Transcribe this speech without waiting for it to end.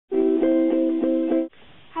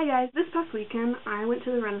Hi guys, this past weekend I went to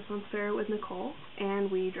the Renaissance Fair with Nycole and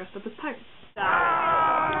we dressed up as pirates.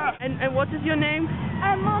 And what is your name?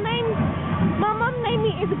 My mom named me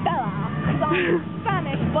Isabella because I'm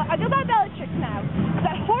Spanish, but I go by Bellatrix now.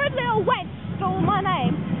 That horrid little wench stole my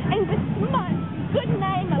name and this smart, good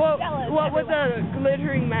name of Bella. What was a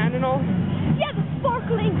glittering man and all? Yeah, the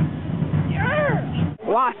sparkling.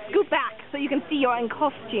 Wow, scoot back so you can see you're in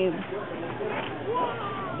costume.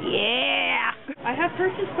 Yeah! I have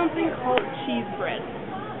purchased something called cheese bread.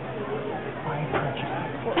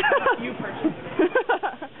 You purchased it.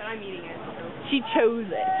 And I'm eating it. So. She chose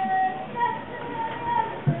it.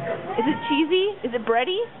 Is it cheesy? Is it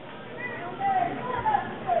bready?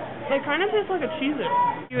 It kind of tastes like a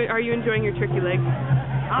Cheez-It. Are you enjoying your turkey leg?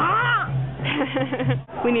 Ah!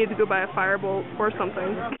 We need to go buy a firebolt or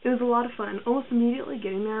something. It was a lot of fun. Almost immediately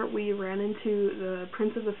getting there, we ran into the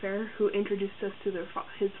Prince of the Fair, who introduced us to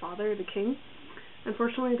his father, the king.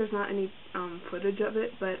 Unfortunately, there's not any footage of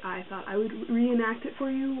it, but I thought I would reenact it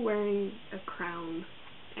for you wearing a crown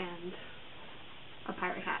and a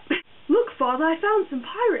pirate hat. Look, Father, I found some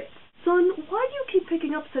pirates. Son, why do you keep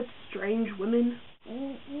picking up such strange women?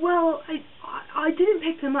 Well, I didn't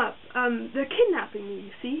pick them up. They're kidnapping me,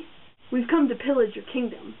 you see. We've come to pillage your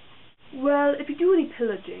kingdom. Well, if you do any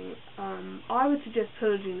pillaging, I would suggest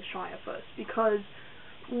pillaging the Shire first, because,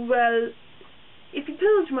 well, if you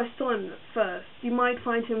pillage my son first, you might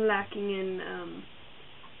find him lacking in,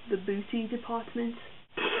 the booty department.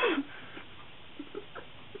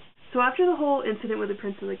 So after the whole incident with the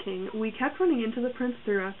Prince and the King, we kept running into the Prince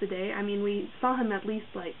throughout the day. I mean, we saw him at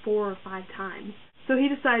least, like, 4 or 5 times. So he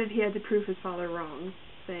decided he had to prove his father wrong,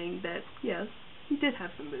 saying that, yes, he did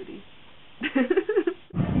have some booty.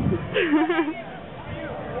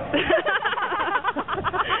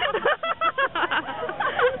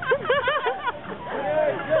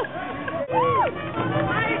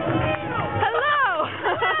 Hello!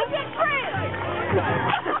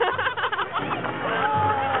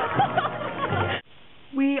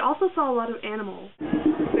 We also saw a lot of animals.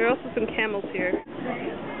 There are also some camels here.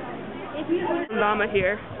 Llama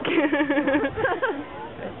here.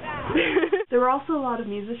 There were also a lot of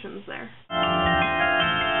musicians there.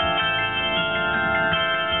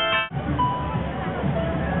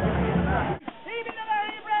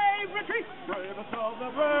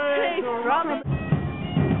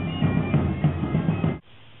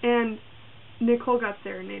 And Nycole got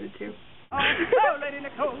serenaded too. Oh, Lady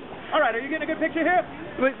Nycole. All right, are you getting a good picture here?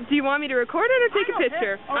 Wait, do you want me to record it or take a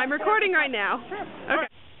picture? I'm recording right now. Sure. Okay.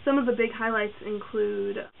 Some of the big highlights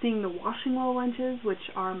include seeing the washing well lunches, which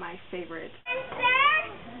are my favorite. I'm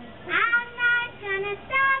not gonna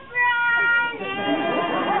stop running.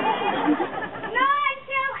 Not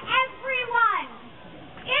until everyone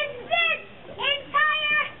in this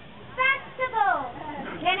entire festival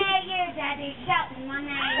can hear you, Daddy, shouting my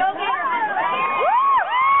name. Go get her.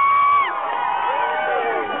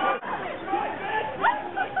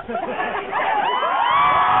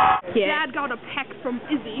 Yeah. Dad got a peck from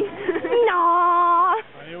Izzy. No.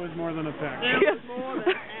 It was more than a peck. It was more than a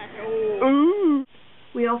peck. Ooh.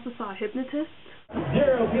 We also saw a hypnotist.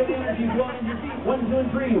 0, feel the energy flowing in your feet. 1, 2,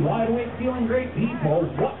 and 3, wide awake, feeling great. People,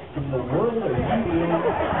 what in the world are you doing?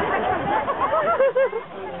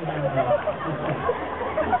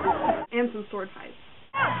 And some sword fights.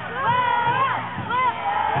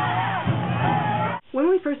 When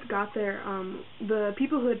we first got there, the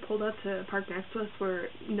people who had pulled up to park next to us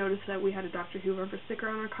noticed that we had a Dr. Who rubber sticker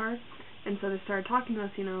on our car, and so they started talking to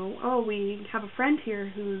us, oh, we have a friend here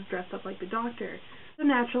who's dressed up like the Doctor. So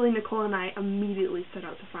naturally, Nycole and I immediately set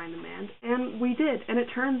out to find the man, and we did, and it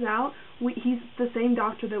turns out he's the same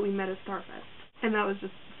Doctor that we met at Starfest, and that was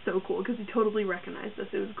just so cool, because he totally recognized us.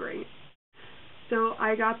 It was great. So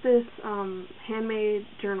I got this handmade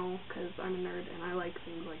journal, because I'm a nerd, and I like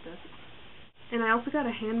things like this. And I also got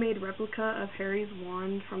a handmade replica of Harry's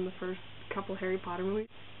wand from the first couple Harry Potter movies.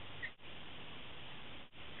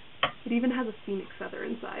 It even has a phoenix feather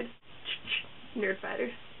inside.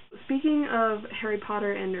 Nerdfighters. Speaking of Harry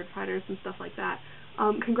Potter and Nerdfighters and stuff like that,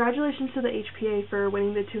 congratulations to the HPA for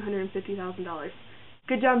winning the $250,000.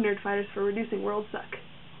 Good job, Nerdfighters, for reducing World Suck.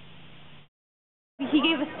 He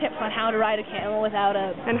gave us tips on how to ride a camel without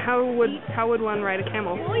a... And how would one ride a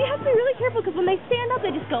camel? Well, you have to be really careful because when they stand up,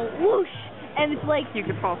 they just go whoosh. And it's like... You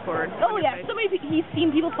could fall forward. Oh, yeah. He's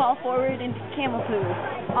seen people fall forward into camel poo.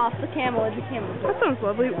 Off the camel into camel poo. That sounds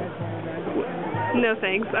lovely. No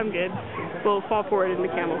thanks. I'm good. We'll fall forward into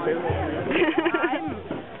camel poo. I'm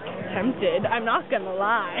tempted. I'm not going to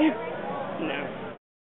lie. No.